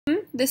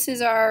This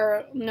is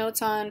our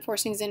notes on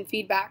forcings and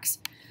feedbacks.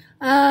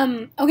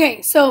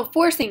 Okay, so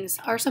forcings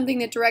are something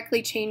that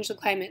directly change the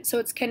climate. So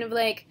it's kind of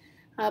like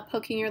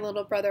poking your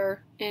little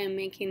brother and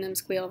making them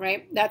squeal,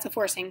 right? That's a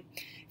forcing.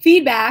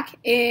 Feedback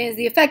is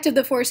the effect of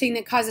the forcing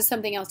that causes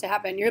something else to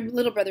happen. Your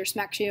little brother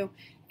smacks you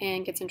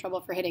and gets in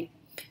trouble for hitting.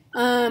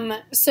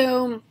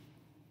 Feedbacks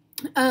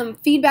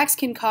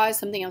can cause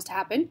something else to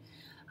happen.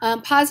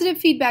 Positive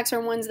feedbacks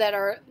are ones that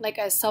are like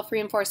a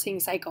self-reinforcing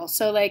cycle.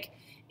 So like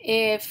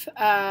if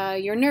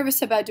you're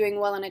nervous about doing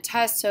well on a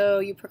test, so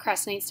you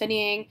procrastinate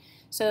studying,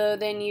 so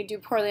then you do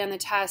poorly on the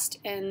test,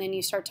 and then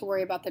you start to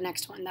worry about the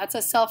next one. That's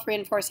a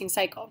self-reinforcing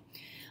cycle.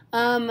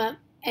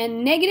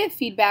 And negative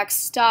feedbacks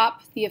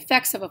stop the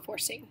effects of a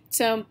forcing.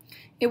 So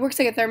it works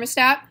like a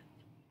thermostat.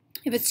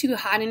 If it's too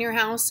hot in your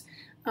house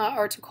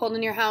or too cold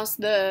in your house,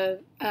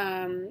 the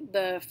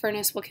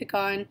furnace will kick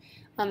on.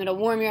 It'll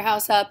warm your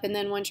house up, and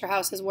then once your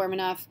house is warm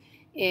enough,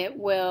 it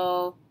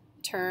will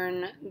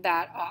turn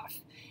that off.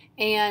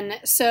 And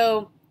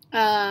so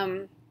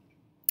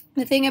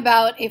the thing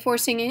about a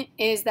forcing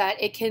is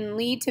that it can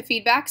lead to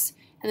feedbacks,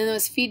 and then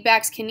those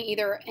feedbacks can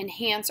either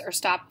enhance or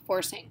stop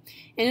forcing.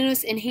 And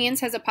notice enhance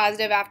has a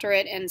positive after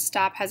it and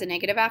stop has a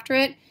negative after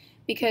it,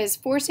 because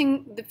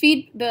forcing the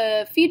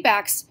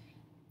feedbacks,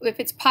 if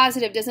it's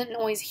positive, doesn't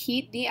always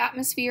heat the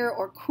atmosphere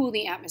or cool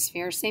the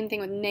atmosphere. Same thing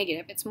with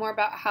negative. It's more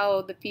about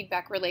how the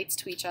feedback relates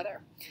to each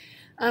other.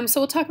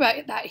 So we'll talk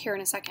about that here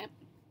in a second.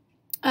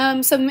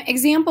 Some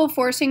example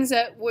forcings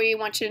that we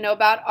want you to know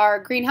about are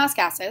greenhouse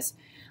gases.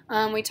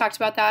 We talked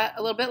about that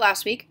a little bit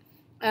last week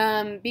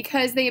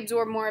because they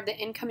absorb more of the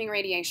incoming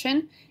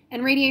radiation.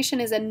 And radiation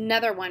is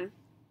another one,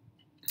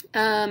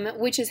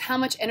 which is how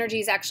much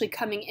energy is actually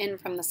coming in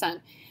from the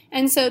sun.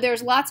 And so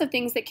there's lots of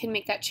things that can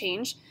make that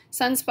change.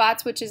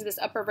 Sunspots, which is this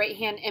upper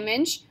right-hand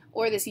image,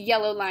 or this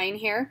yellow line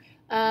here,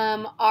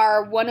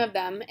 are one of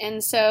them.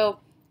 And so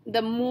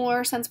the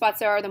more sunspots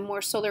there are, the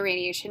more solar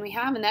radiation we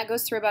have, and that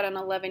goes through about an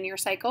 11-year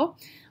cycle.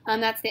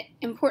 That's the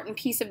important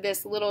piece of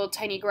this little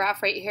tiny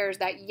graph right here, is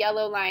that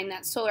yellow line.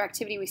 That solar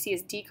activity we see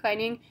is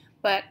declining,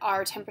 but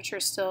our temperature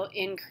is still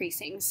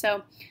increasing.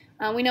 So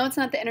we know it's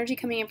not the energy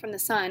coming in from the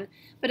sun,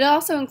 but it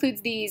also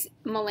includes these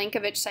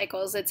Milankovitch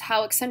cycles. It's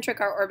how eccentric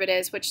our orbit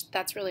is, which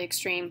that's really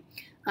extreme.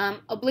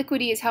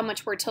 Obliquity is how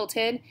much we're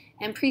tilted,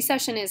 and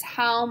precession is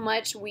how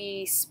much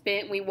we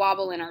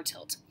wobble in our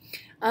tilt.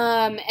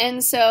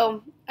 And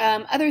so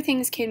other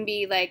things can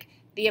be like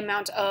the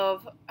amount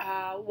of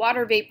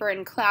water vapor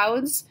in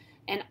clouds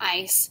and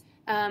ice.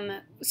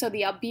 So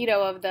the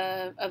albedo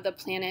of the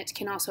planet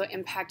can also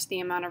impact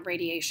the amount of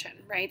radiation,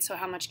 right? So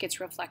how much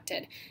gets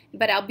reflected.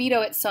 But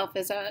albedo itself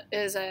is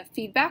a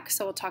feedback,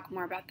 so we'll talk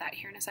more about that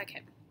here in a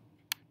second.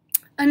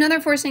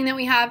 Another forcing that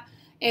we have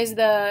is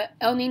the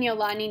El Nino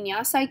La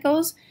Nina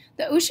cycles.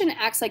 The ocean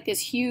acts like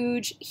this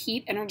huge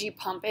heat energy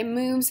pump. It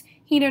moves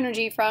heat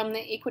energy from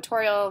the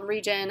equatorial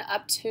region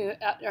up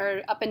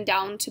and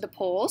down to the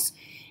poles,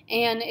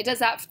 and it does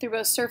that through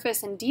both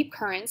surface and deep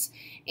currents.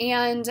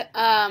 And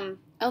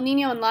El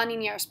Nino and La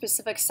Nina are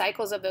specific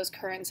cycles of those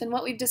currents, and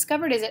what we've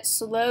discovered is it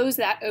slows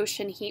that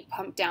ocean heat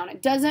pump down.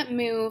 It doesn't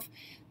move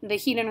the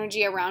heat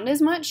energy around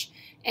as much,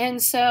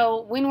 and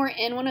so when we're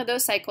in one of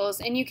those cycles,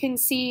 and you can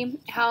see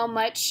how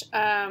much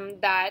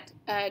that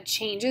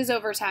changes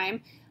over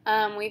time.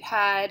 We've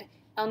had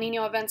El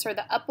Nino events are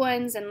the up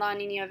ones, and La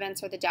Nina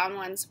events are the down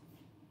ones.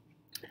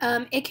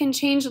 It can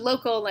change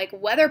local like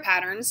weather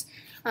patterns.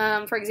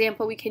 For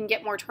example, we can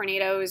get more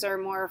tornadoes or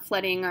more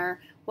flooding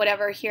or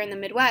whatever here in the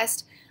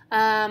Midwest.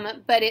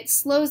 But it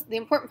slows, the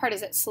important part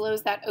is it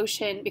slows that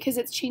ocean, because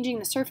it's changing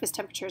the surface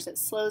temperatures, it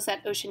slows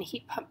that ocean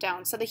heat pump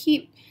down. So the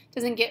heat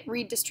doesn't get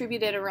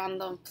redistributed around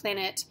the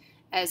planet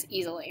as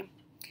easily.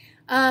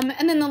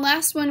 And then the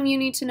last one you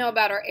need to know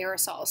about are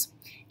aerosols.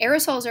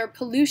 Aerosols are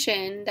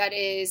pollution that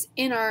is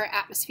in our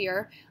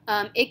atmosphere.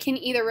 It can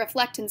either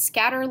reflect and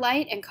scatter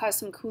light and cause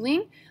some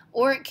cooling,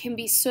 or it can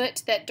be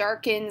soot that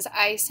darkens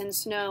ice and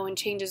snow and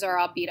changes our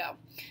albedo.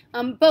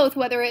 Both,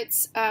 whether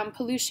it's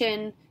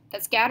pollution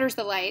that scatters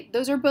the light,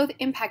 those are both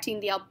impacting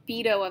the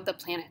albedo of the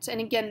planet. And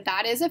again,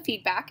 that is a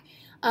feedback.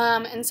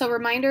 And so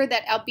reminder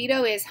that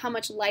albedo is how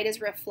much light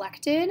is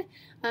reflected.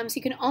 So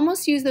you can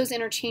almost use those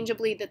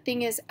interchangeably. The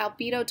thing is,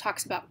 albedo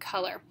talks about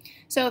color.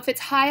 So if it's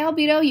high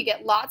albedo, you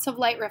get lots of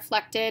light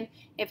reflected.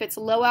 If it's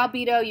low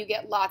albedo, you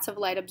get lots of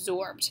light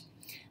absorbed.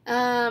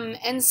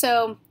 And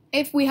so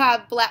if we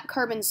have black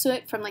carbon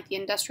soot from like the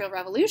Industrial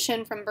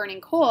Revolution from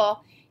burning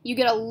coal, you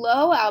get a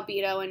low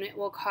albedo and it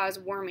will cause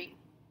warming.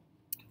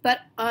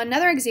 But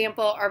another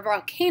example are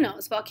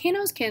volcanoes.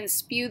 Volcanoes can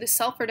spew the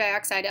sulfur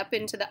dioxide up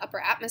into the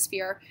upper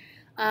atmosphere,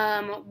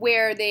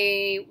 where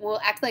they will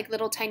act like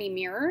little tiny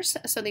mirrors.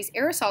 So these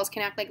aerosols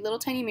can act like little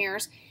tiny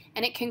mirrors,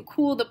 and it can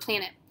cool the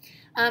planet.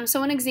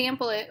 So an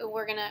example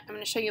I'm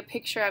gonna show you a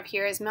picture of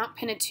here is Mount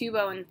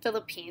Pinatubo in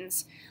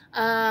Philippines,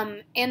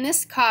 and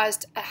this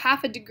caused a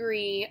 0.5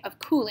 degree of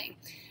cooling.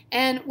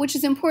 And which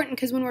is important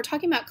because when we're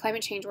talking about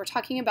climate change, we're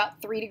talking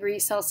about 3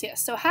 degrees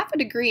Celsius. So 0.5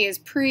 degree is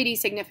pretty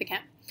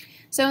significant.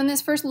 So in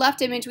this first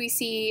left image, we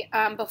see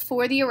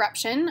before the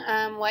eruption,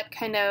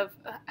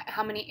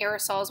 how many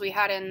aerosols we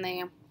had in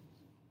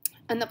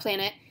the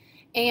planet,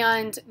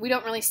 and we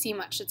don't really see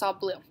much. It's all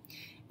blue.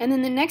 And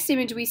then the next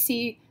image, we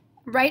see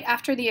right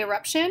after the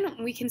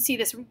eruption, we can see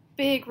this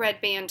big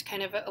red band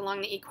kind of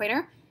along the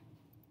equator.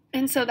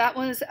 And so that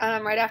was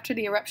right after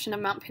the eruption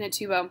of Mount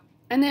Pinatubo.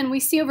 And then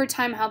we see over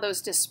time how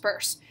those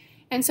disperse.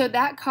 And so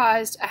that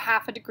caused a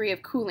 1/2 degree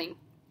of cooling.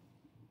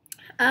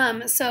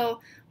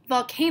 So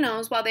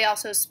volcanoes, while they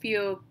also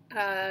spew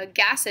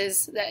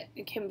gases that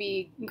can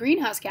be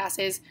greenhouse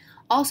gases,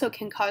 also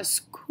can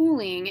cause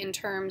cooling in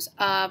terms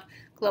of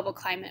global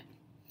climate.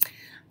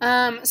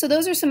 So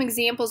those are some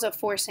examples of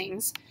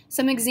forcings.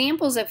 Some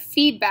examples of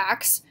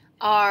feedbacks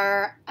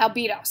are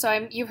albedo.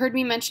 So you've heard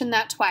me mention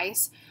that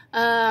twice.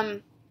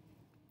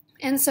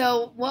 And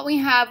so what we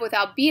have with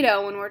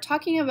albedo, when we're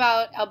talking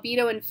about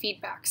albedo and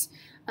feedbacks,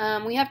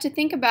 we have to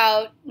think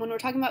about, when we're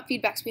talking about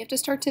feedbacks, we have to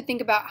start to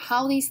think about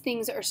how these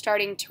things are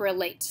starting to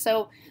relate.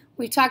 So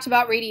we've talked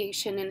about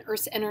radiation and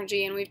Earth's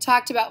energy, and we've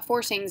talked about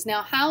forcings.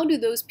 Now, how do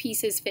those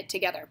pieces fit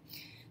together?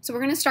 So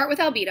we're going to start with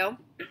albedo.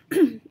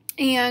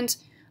 And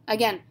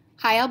again,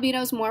 high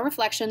albedo is more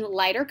reflection,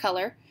 lighter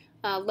color.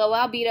 Low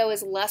albedo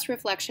is less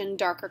reflection,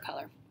 darker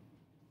color.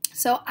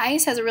 So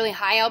ice has a really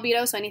high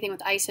albedo, so anything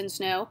with ice and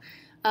snow.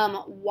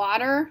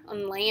 Water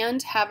and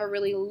land have a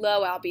really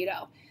low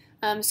albedo.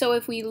 So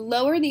if we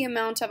lower the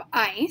amount of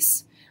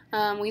ice,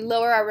 we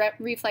lower our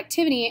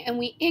reflectivity and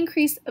we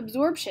increase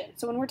absorption.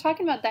 So when we're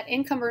talking about that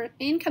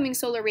incoming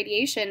solar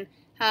radiation,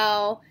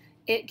 how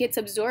it gets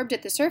absorbed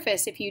at the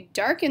surface, if you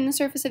darken the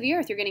surface of the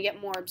Earth, you're going to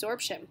get more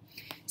absorption.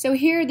 So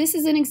here, this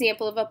is an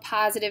example of a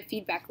positive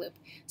feedback loop.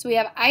 So we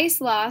have ice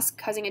loss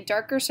causing a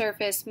darker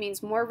surface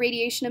means more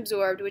radiation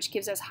absorbed, which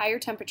gives us higher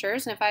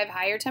temperatures. And if I have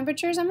higher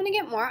temperatures, I'm going to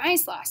get more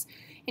ice loss.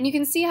 And you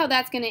can see how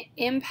that's going to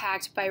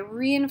impact by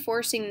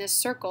reinforcing this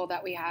circle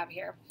that we have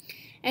here.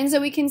 And so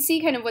we can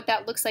see kind of what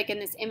that looks like in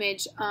this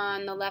image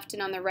on the left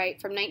and on the right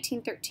from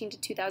 1913 to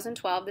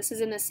 2012. This is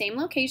in the same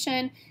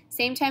location,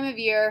 same time of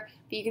year,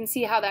 but you can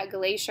see how that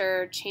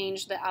glacier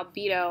changed the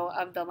albedo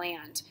of the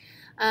land.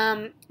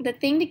 The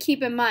thing to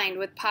keep in mind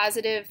with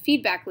positive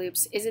feedback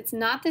loops is it's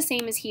not the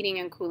same as heating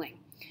and cooling.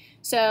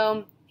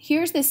 So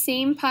here's the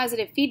same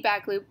positive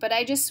feedback loop, but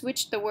I just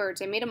switched the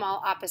words. I made them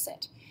all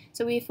opposite.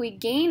 So if we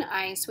gain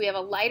ice, we have a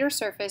lighter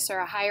surface or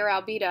a higher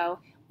albedo,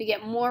 we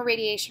get more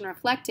radiation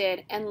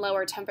reflected and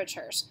lower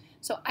temperatures.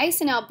 So ice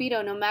and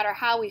albedo, no matter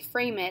how we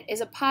frame it, is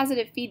a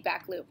positive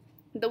feedback loop.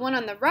 The one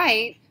on the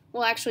right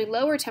will actually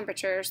lower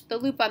temperatures. The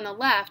loop on the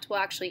left will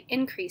actually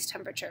increase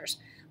temperatures.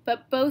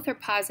 But both are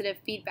positive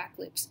feedback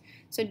loops.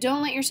 So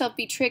don't let yourself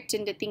be tricked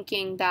into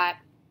thinking that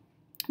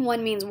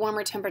one means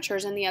warmer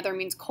temperatures and the other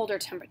means colder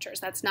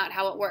temperatures. That's not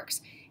how it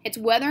works. It's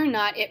whether or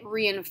not it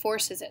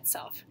reinforces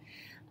itself.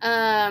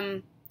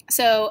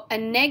 So a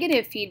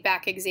negative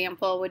feedback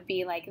example would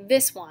be like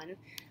this one.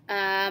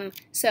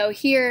 So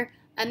here,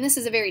 and this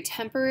is a very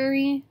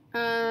temporary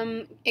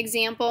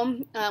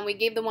example. We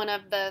gave the one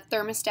of the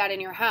thermostat in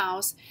your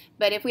house,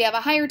 but if we have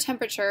a higher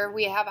temperature,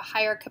 we have a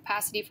higher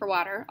capacity for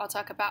water. I'll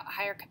talk about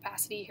higher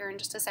capacity here in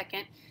just a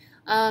second.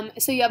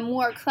 So you have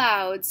more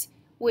clouds,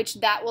 which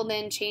that will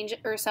then change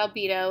Earth's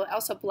albedo,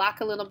 also block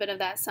a little bit of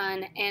that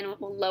sun, and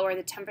will lower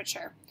the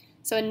temperature.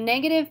 So a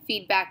negative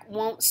feedback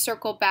won't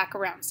circle back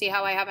around. See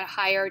how I have a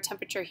higher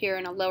temperature here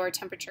and a lower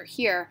temperature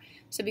here?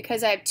 So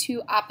because I have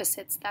two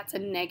opposites, that's a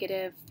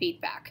negative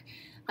feedback.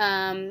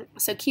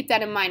 So keep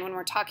that in mind when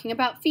we're talking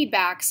about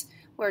feedbacks.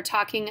 We're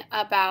talking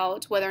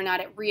about whether or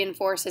not it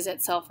reinforces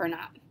itself or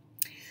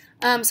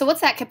not. So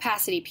what's that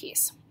capacity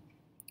piece?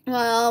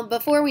 Well,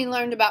 before we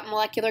learned about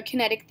molecular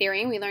kinetic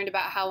theory, we learned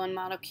about how when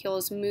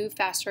molecules move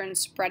faster and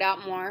spread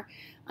out more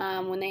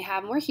when they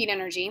have more heat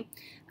energy.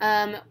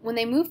 When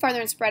they move farther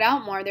and spread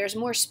out more, there's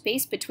more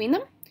space between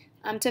them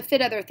to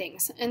fit other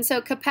things. And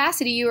so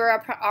capacity you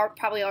are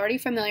probably already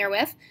familiar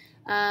with.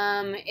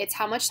 It's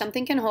how much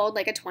something can hold,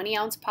 like a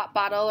 20-ounce pop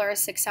bottle or a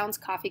 6-ounce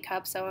coffee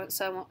cup, so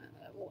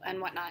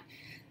and whatnot.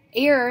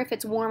 Air, if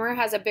it's warmer,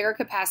 has a bigger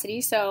capacity.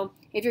 So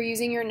if you're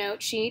using your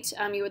note sheet,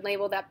 you would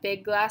label that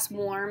big glass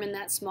warm and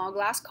that small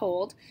glass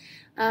cold.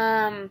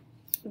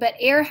 But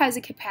air has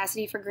a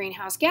capacity for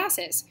greenhouse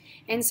gases.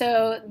 And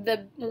so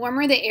the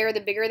warmer the air,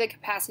 the bigger the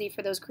capacity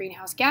for those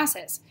greenhouse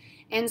gases.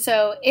 And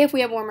so if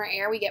we have warmer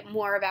air, we get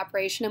more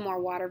evaporation and more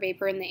water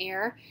vapor in the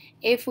air.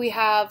 If we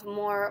have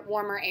more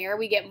warmer air,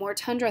 we get more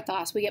tundra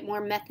thaws. We get more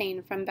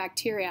methane from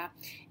bacteria.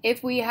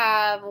 If we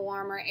have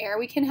warmer air,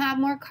 we can have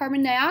more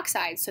carbon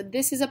dioxide. So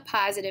this is a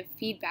positive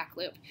feedback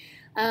loop,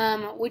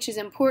 which is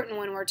important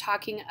when we're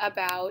talking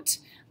about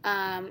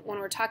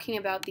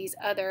these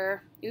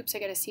other. Oops, I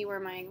got to see where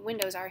my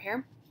windows are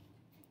here.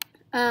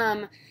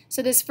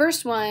 So this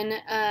first one,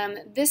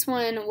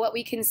 what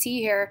we can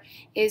see here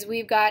is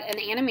we've got an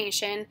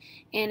animation,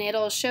 and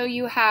it'll show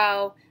you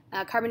how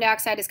carbon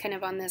dioxide is kind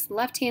of on this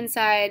left-hand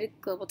side,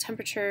 global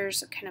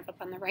temperatures kind of up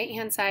on the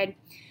right-hand side.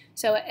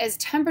 So as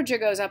temperature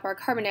goes up, our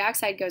carbon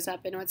dioxide goes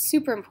up, and what's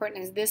super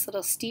important is this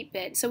little steep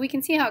bit. So we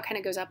can see how it kind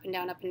of goes up and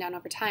down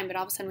over time, but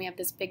all of a sudden we have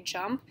this big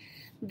jump.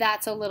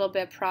 that's a little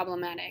bit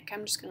problematic.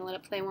 I'm just going to let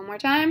it play one more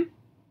time.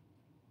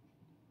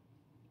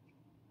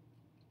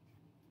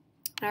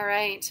 All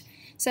right,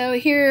 so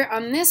here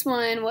on this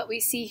one, what we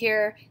see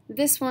here,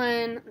 this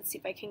one, let's see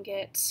if I can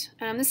get,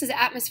 this is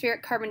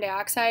atmospheric carbon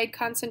dioxide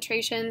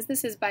concentrations.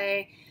 This is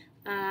by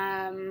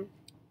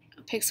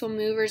pixel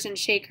movers and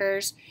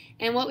shakers.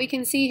 And what we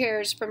can see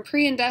here is from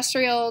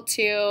pre-industrial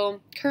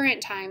to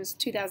current times,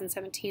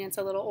 2017, it's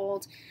a little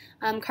old,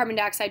 carbon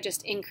dioxide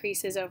just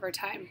increases over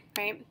time,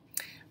 right?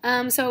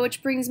 So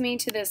which brings me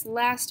to this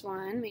last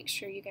one. Make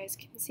sure you guys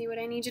can see what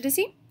I need you to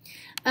see.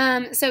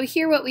 So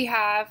here what we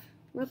have,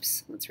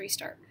 whoops, let's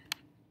restart.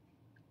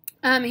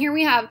 Here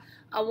we have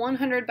a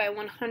 100 by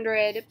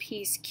 100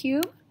 piece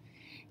cube.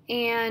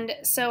 And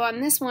so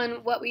on this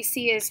one, what we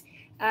see is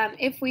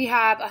if we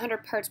have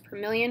 100 parts per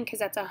million, because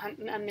that's a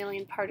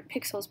million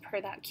pixels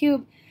per that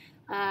cube,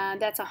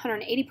 that's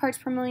 180 parts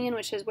per million,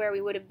 which is where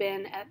we would have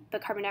been at the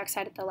carbon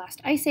dioxide at the last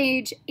ice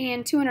age,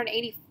 and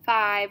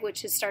 285,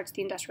 which starts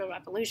the Industrial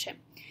Revolution.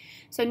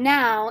 So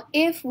now,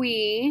 if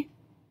we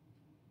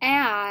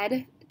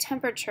add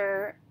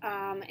temperature,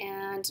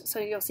 and so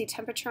you'll see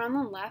temperature on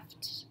the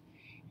left.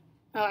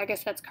 Oh, I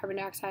guess that's carbon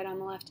dioxide on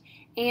the left.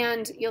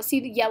 And you'll see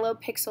the yellow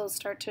pixels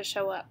start to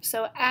show up.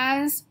 So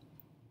as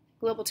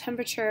global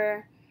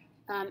temperature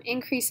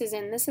increases,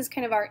 and this is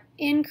kind of our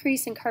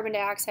increase in carbon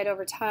dioxide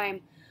over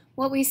time,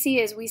 what we see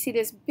is we see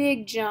this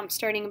big jump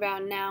starting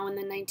about now in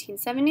the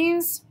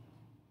 1970s.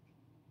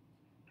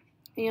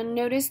 And you'll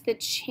notice the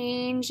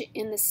change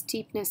in the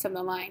steepness of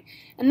the line.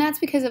 And that's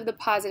because of the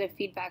positive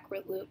feedback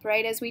loop,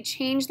 right? As we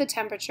change the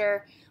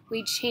temperature,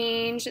 we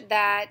change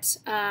that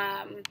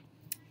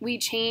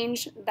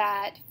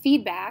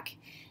feedback,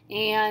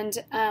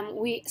 and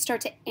we start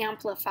to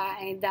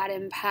amplify that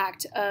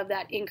impact of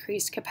that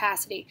increased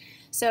capacity.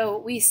 So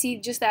we see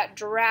just that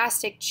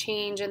drastic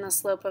change in the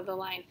slope of the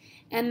line.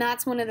 And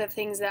that's one of the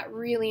things that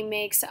really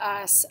makes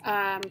us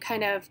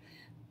kind of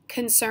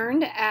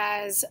concerned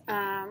as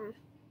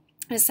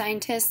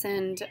scientists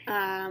and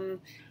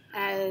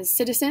as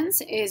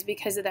citizens, is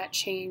because of that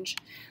change.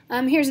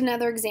 Here's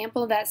another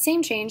example of that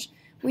same change.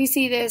 We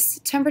see this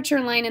temperature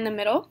line in the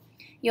middle.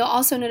 You'll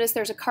also notice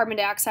there's a carbon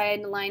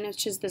dioxide line,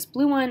 which is this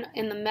blue one,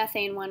 and the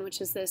methane one,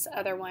 which is this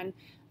other one,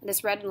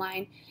 this red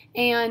line.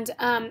 And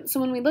so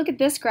when we look at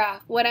this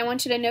graph, what I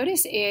want you to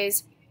notice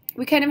is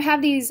we kind of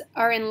have these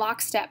are in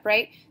lockstep,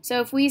 right? So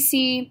if we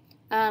see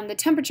the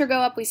temperature go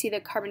up, we see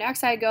the carbon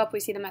dioxide go up, we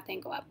see the methane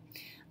go up.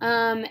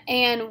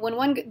 And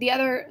when the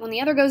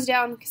other goes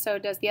down, so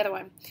does the other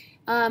one.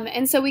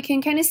 And so we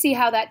can kind of see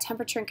how that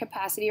temperature and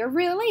capacity are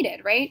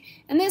related, right?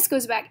 And this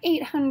goes back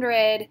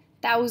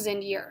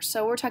 800,000 years.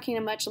 So we're talking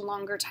a much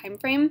longer time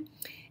frame.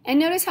 And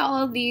notice how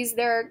all of these,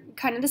 they're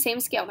kind of the same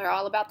scale. They're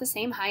all about the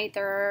same height.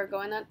 They're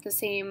going at the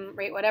same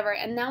rate, whatever.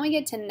 And now we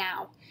get to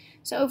now.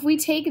 So if we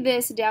take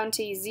this down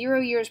to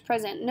 0 years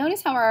present,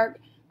 notice how our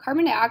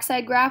carbon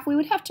dioxide graph, we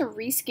would have to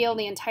rescale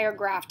the entire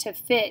graph to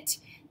fit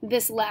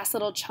this last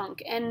little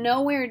chunk. And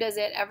nowhere does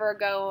it ever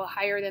go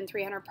higher than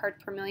 300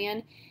 parts per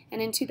million.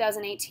 And in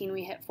 2018,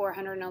 we hit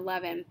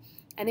 411.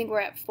 I think we're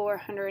at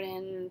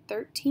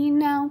 413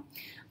 now.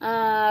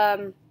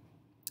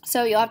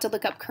 So you'll have to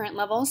look up current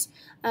levels.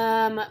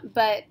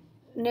 But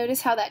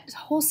notice how that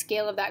whole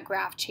scale of that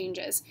graph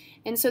changes.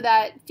 And so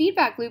that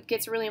feedback loop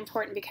gets really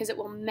important because it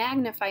will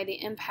magnify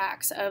the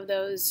impacts of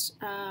those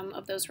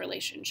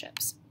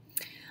relationships.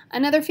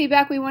 Another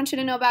feedback we want you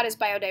to know about is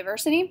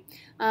biodiversity.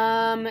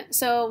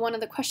 So one of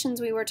the questions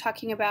we were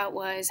talking about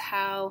was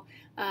how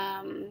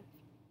that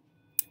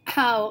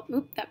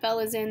bell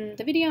is in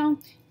the video,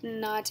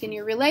 not in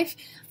your real life.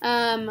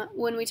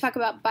 When we talk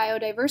about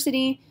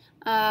biodiversity,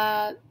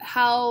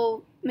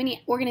 how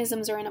many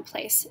organisms are in a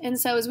place. And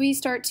so as we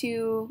start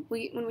to,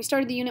 when we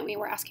started the unit, we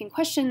were asking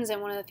questions,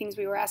 and one of the things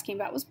we were asking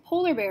about was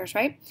polar bears,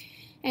 right?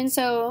 And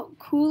so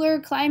cooler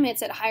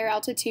climates at higher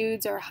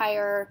altitudes or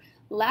higher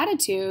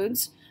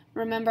latitudes,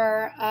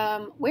 remember,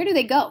 where do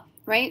they go,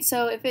 right?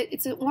 So if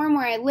it's warm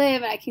where I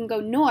live and I can go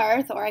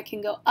north or I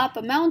can go up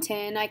a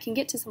mountain, I can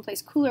get to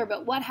someplace cooler,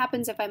 but what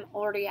happens if I'm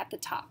already at the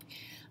top?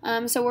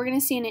 So we're going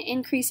to see an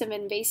increase of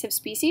invasive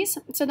species.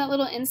 So that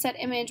little inset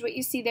image, what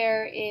you see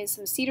there is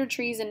some cedar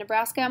trees in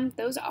Nebraska.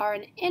 Those are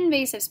an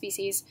invasive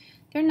species.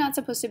 They're not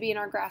supposed to be in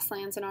our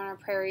grasslands and on our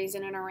prairies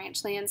and in our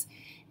ranch lands.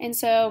 And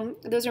so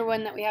those are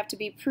one that we have to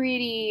be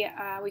pretty,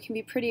 we can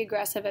be pretty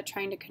aggressive at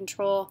trying to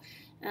control.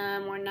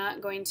 We're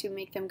not going to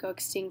make them go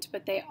extinct,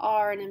 but they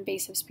are an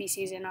invasive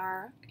species in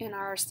our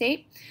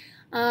state.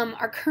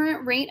 Our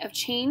current rate of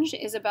change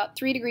is about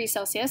 3 degrees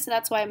Celsius, so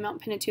that's why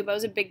Mount Pinatubo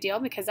is a big deal,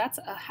 because that's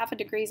a half a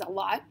degree is a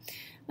lot.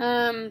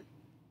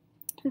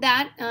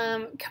 That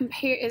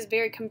is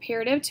very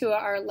comparative to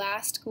our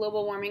last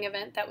global warming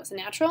event that was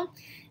natural,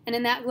 and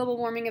in that global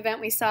warming event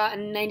we saw a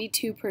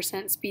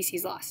 92%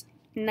 species loss.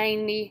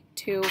 92%.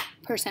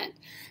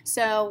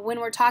 So when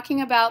we're talking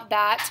about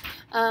that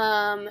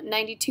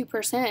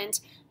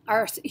 92%,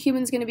 are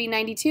humans going to be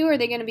 92 or are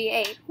they going to be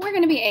 8? We're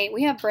going to be 8.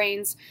 We have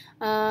brains.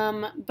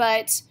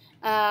 But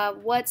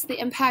what's the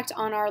impact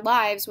on our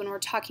lives when we're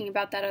talking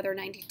about that other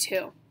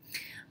 92?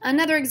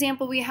 Another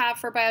example we have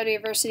for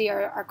biodiversity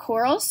are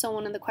corals. So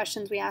one of the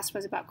questions we asked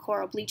was about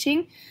coral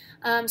bleaching.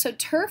 So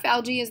turf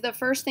algae is the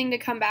first thing to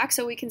come back,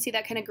 so we can see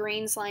that kind of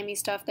green, slimy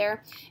stuff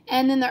there.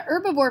 And then the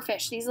herbivore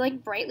fish, these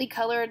like brightly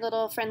colored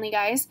little friendly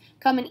guys,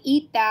 come and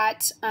eat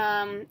that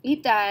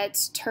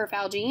turf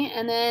algae,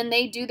 and then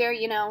they do their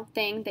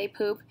thing, they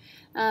poop.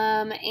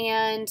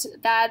 And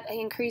that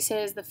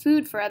increases the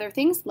food for other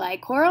things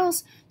like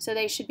corals, so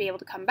they should be able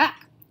to come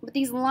back. But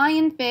these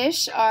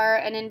lionfish are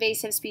an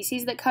invasive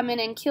species that come in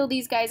and kill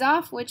these guys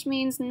off, which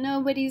means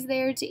nobody's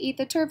there to eat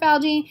the turf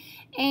algae,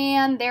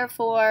 and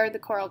therefore the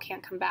coral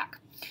can't come back.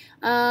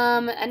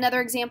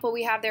 Another example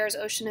we have there is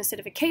ocean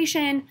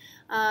acidification.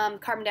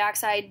 Carbon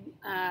dioxide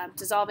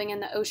dissolving in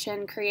the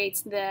ocean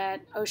creates the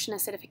ocean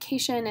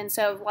acidification, and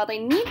so while they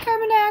need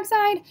carbon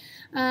dioxide,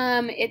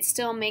 it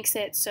still makes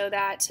it so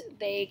that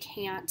they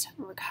can't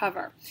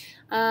recover.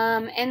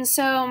 And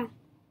so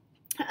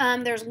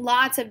there's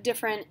lots of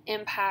different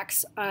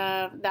impacts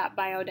of that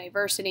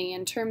biodiversity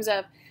in terms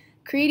of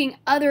creating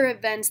other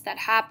events that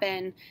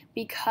happen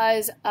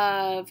because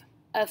of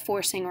a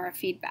forcing or a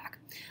feedback.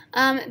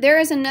 There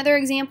is another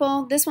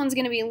example. This one's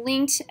going to be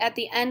linked at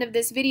the end of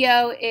this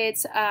video.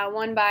 It's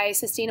one by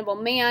Sustainable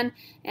Man,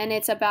 and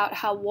it's about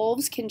how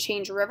wolves can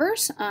change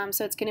rivers.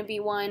 So it's going to be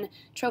one,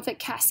 trophic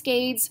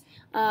cascades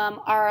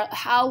are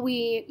how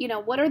we,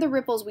 what are the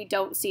ripples we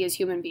don't see as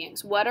human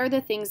beings? What are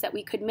the things that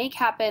we could make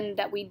happen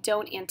that we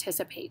don't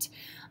anticipate?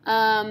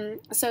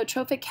 So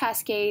trophic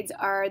cascades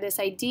are this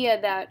idea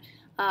that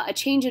a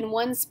change in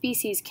one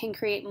species can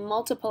create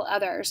multiple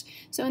others.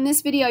 So in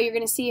this video, you're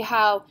going to see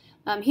how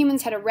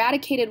humans had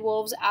eradicated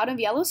wolves out of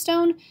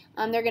Yellowstone.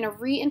 They're going to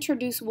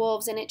reintroduce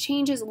wolves, and it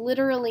changes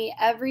literally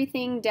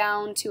everything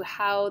down to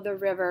how the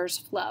rivers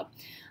flow.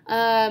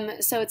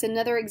 So it's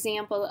another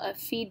example of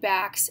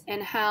feedbacks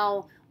and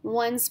how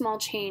one small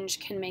change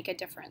can make a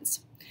difference.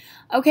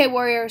 Okay,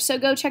 warrior, so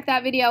go check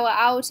that video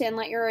out and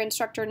let your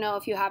instructor know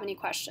if you have any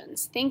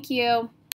questions. Thank you.